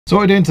So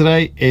what we're doing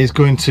today is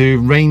going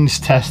to range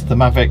test the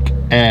Mavic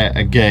Air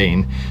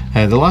again.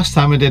 The last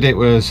time I did it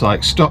was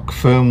like stock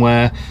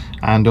firmware,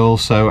 and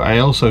I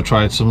also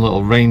tried some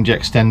little range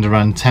extender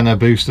antenna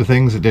booster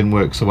things that didn't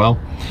work so well.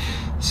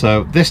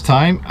 So this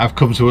time I've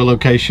come to a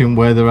location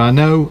where there are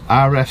no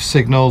RF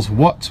signals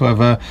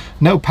whatsoever,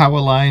 no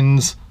power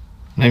lines,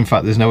 and in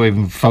fact there's no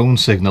even phone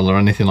signal or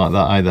anything like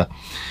that either.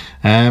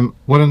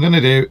 What I'm going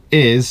to do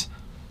is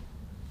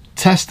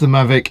test the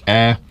Mavic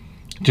Air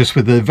just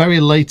with the very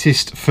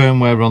latest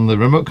firmware on the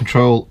remote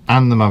control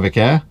and the Mavic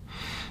Air,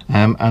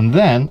 and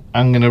then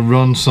I'm going to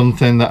run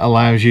something that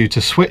allows you to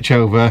switch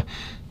over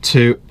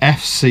to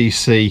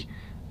FCC,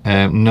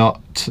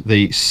 not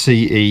the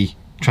CE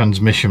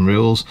transmission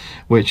rules,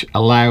 which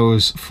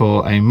allows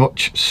for a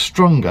much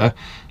stronger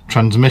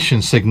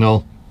transmission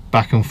signal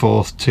back and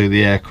forth to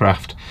the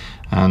aircraft,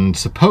 and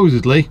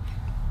supposedly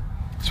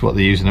it's what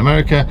they use in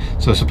America,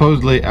 so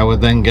supposedly I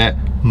would then get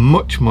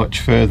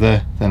much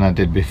further than I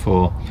did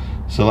before.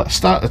 So let's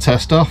start the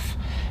test off.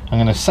 I'm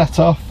going to set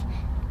off,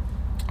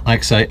 like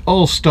I say,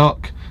 all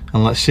stock,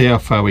 and let's see how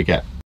far we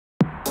get.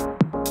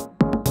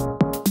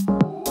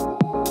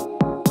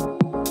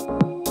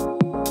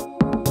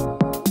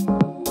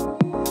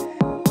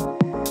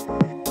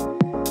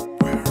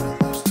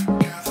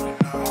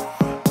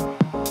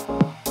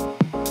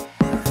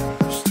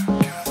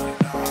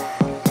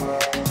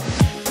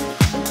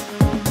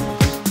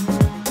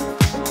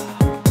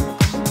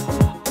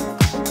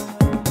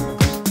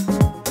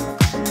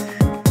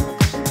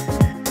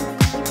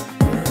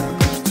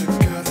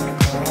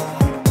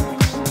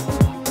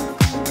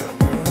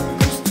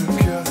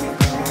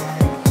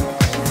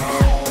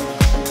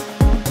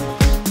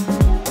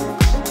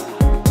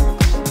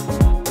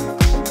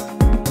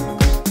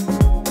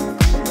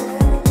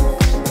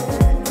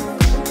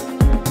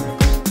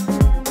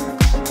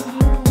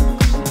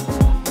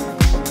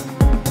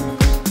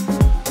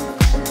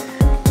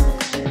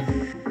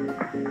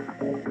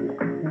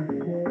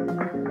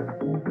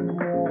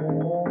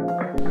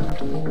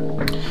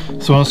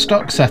 So on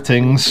stock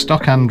settings,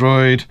 stock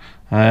Android,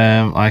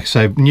 like I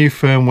say, new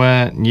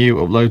firmware, new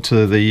upload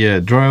to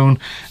the drone,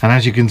 and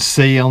as you can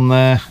see on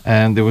there,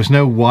 there was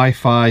no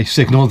Wi-Fi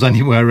signals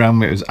anywhere around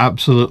me. It was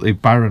absolutely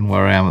barren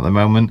where I am at the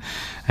moment,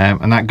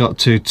 and that got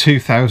to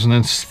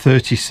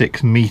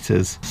 2,036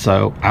 meters.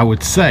 So I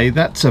would say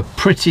that's a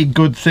pretty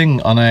good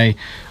thing on a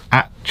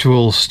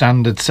actual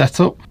standard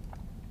setup.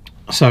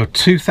 So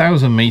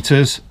 2,000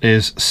 meters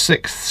is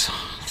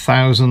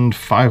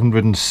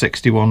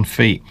 6,561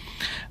 feet.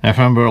 Now, if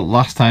I remember,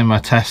 last time my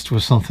test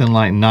was something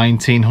like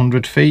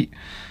 1,900 feet.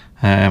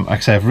 Like I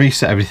say, I've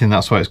reset everything,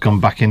 that's why it's gone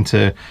back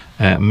into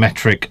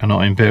metric and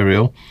not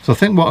imperial. So I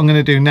think what I'm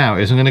going to do now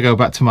is I'm going to go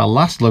back to my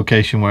last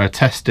location where I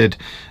tested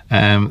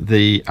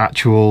the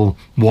actual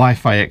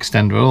Wi-Fi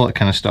extender, all that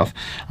kind of stuff.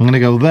 I'm going to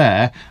go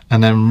there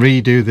and then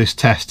redo this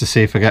test to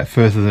see if I get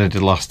further than I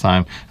did last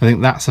time. I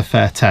think that's a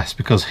fair test,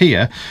 because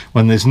here,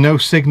 when there's no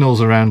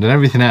signals around and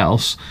everything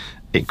else,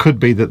 it could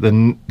be that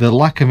the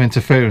lack of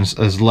interference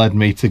has led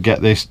me to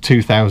get this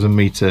 2,000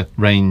 meter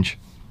range.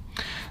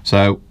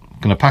 So I'm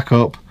going to pack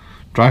up,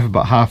 drive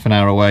about half an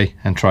hour away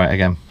and try it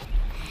again.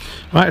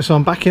 Right, so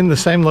I'm back in the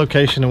same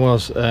location I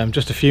was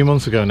just a few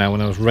months ago now,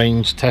 when I was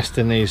range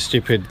testing these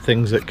stupid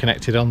things that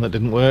connected on that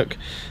didn't work.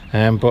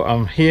 But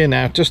I'm here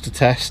now just to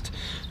test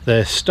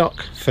the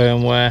stock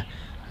firmware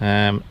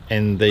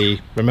in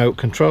the remote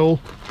control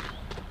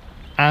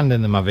and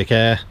in the Mavic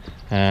Air,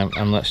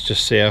 and let's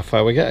just see how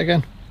far we get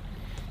again.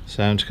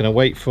 So I'm just going to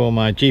wait for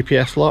my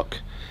GPS lock,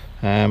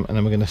 and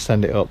then we're going to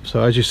send it up.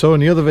 So as you saw in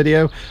the other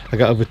video, I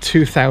got over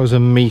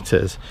 2,000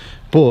 meters,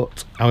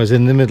 but I was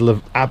in the middle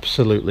of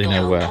absolutely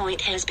nowhere.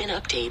 Point has been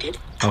updated.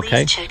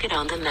 Please check it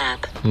on the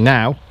map.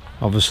 Now,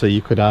 obviously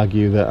you could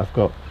argue that I've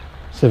got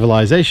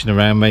civilization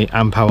around me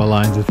and power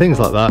lines and things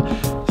like that.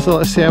 So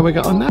let's see how we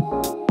got on now.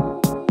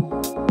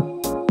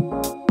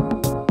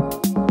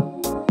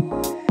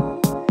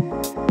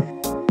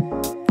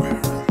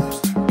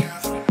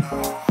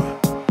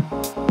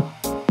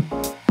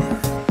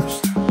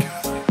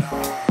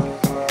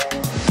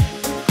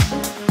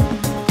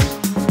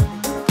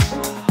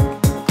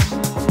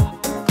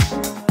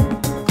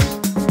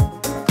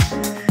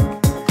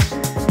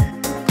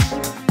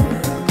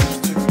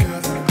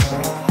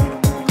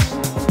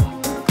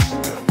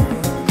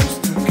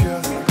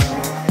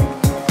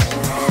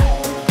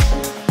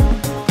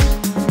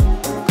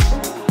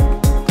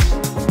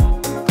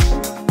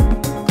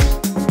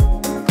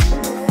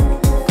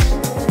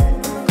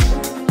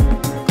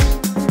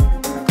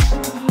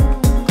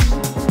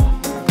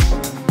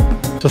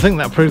 So I think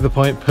that proved the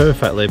point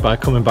perfectly by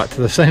coming back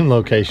to the same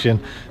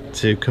location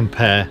to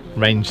compare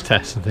range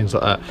tests and things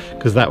like that,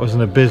 because that was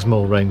an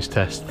abysmal range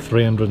test,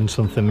 300 and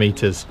something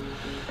meters.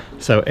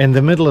 So in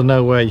the middle of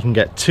nowhere you can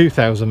get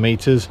 2,000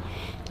 meters,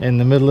 in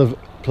the middle of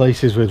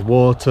places with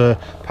water,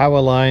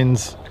 power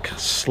lines,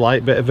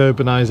 slight bit of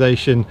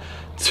urbanization,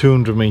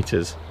 200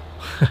 meters.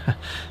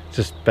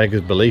 Just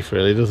beggars belief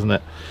really, doesn't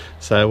it?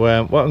 So what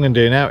I'm going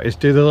to do now is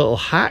do the little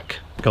hack,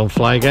 go and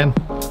fly again,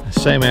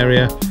 same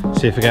area,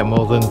 see if I get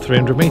more than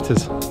 300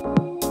 meters.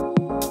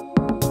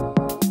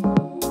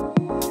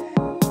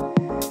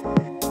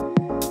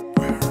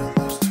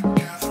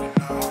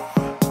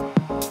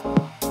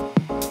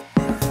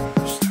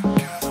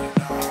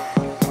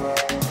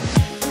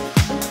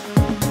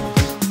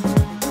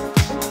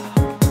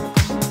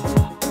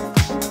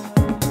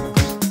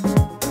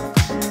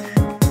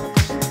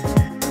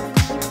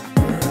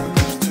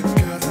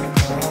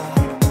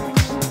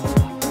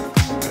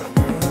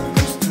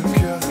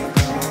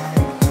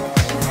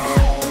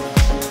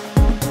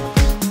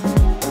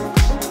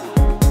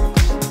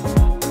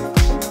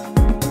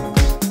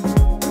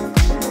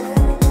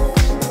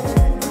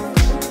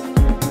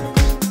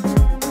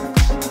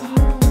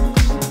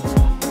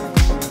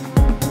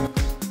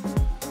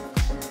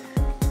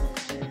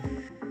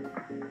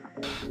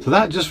 So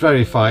that just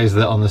verifies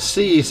that on the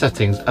CE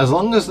settings, as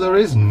long as there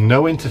is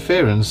no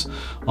interference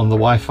on the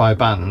Wi-Fi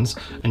bands,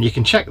 and you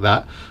can check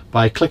that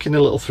by clicking the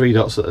little 3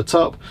 dots at the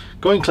top,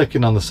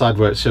 clicking on the side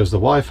where it shows the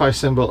Wi-Fi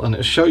symbol, and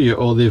it'll show you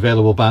all the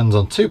available bands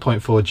on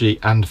 2.4G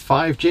and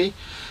 5G,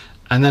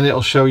 and then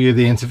it'll show you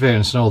the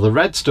interference, and all the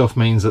red stuff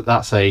means that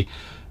that's a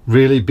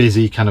really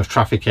busy kind of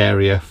traffic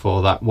area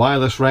for that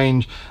wireless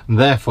range, and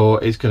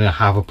therefore it's going to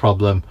have a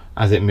problem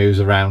as it moves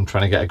around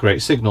trying to get a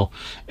great signal.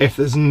 If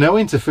there's no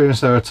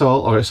interference there at all,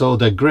 or it's all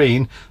dead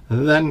green,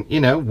 then, you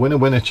know, winner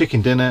winner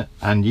chicken dinner,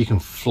 and you can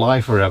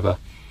fly forever.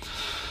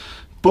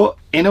 But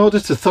in order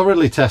to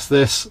thoroughly test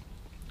this,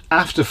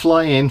 after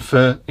flying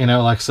for, you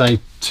know, like say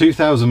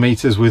 2,000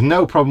 meters with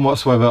no problem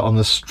whatsoever on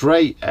the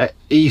straight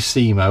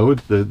EC mode,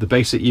 the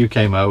basic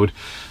UK mode,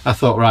 I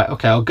thought, right,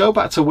 okay, I'll go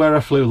back to where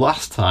I flew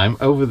last time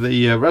over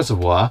the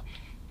reservoir,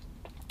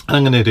 and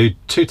I'm going to do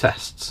 2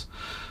 tests.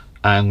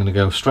 I'm going to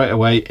go straight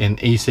away in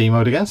EC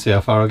mode again, see how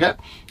far I get,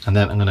 and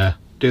then I'm going to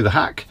do the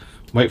hack,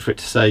 wait for it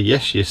to say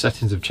yes, your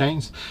settings have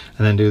changed,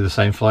 and then do the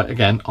same flight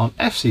again on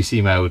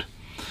FCC mode.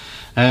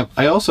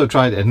 I also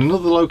tried it in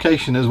another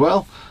location as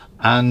well,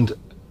 and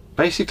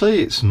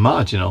basically it's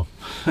marginal.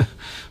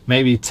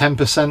 Maybe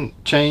 10%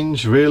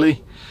 change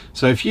really.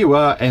 So if you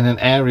are in an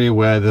area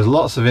where there's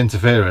lots of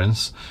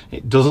interference,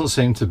 it doesn't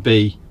seem to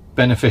be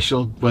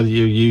beneficial whether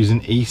you're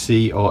using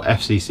EC or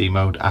FCC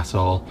mode at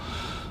all.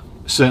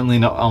 Certainly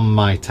not on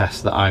my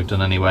test that I've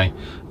done anyway.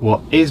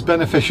 What is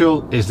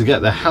beneficial is to get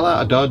the hell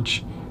out of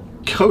Dodge,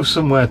 go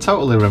somewhere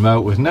totally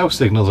remote with no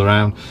signals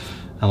around,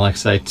 and like I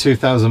say,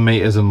 2,000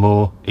 meters and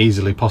more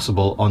easily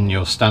possible on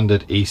your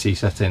standard EC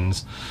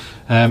settings.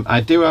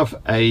 I do have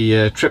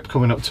a trip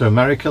coming up to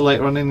America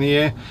later on in the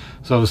year,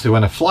 so obviously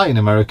when I fly in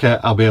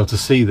America, I'll be able to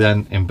see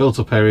then, in built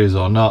up areas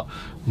or not,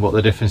 what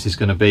the difference is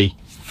going to be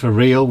for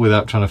real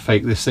without trying to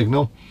fake this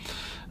signal,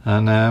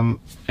 and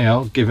you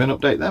know, give an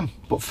update then.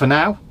 But for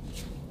now,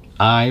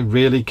 I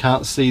really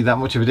can't see that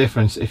much of a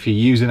difference. If you're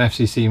using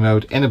FCC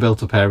mode in a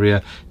built up area,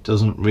 it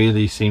doesn't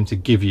really seem to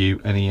give you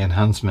any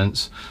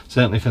enhancements,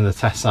 certainly from the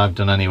tests I've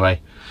done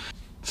anyway.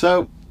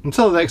 So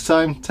until the next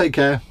time, take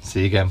care, see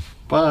you again,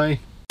 bye.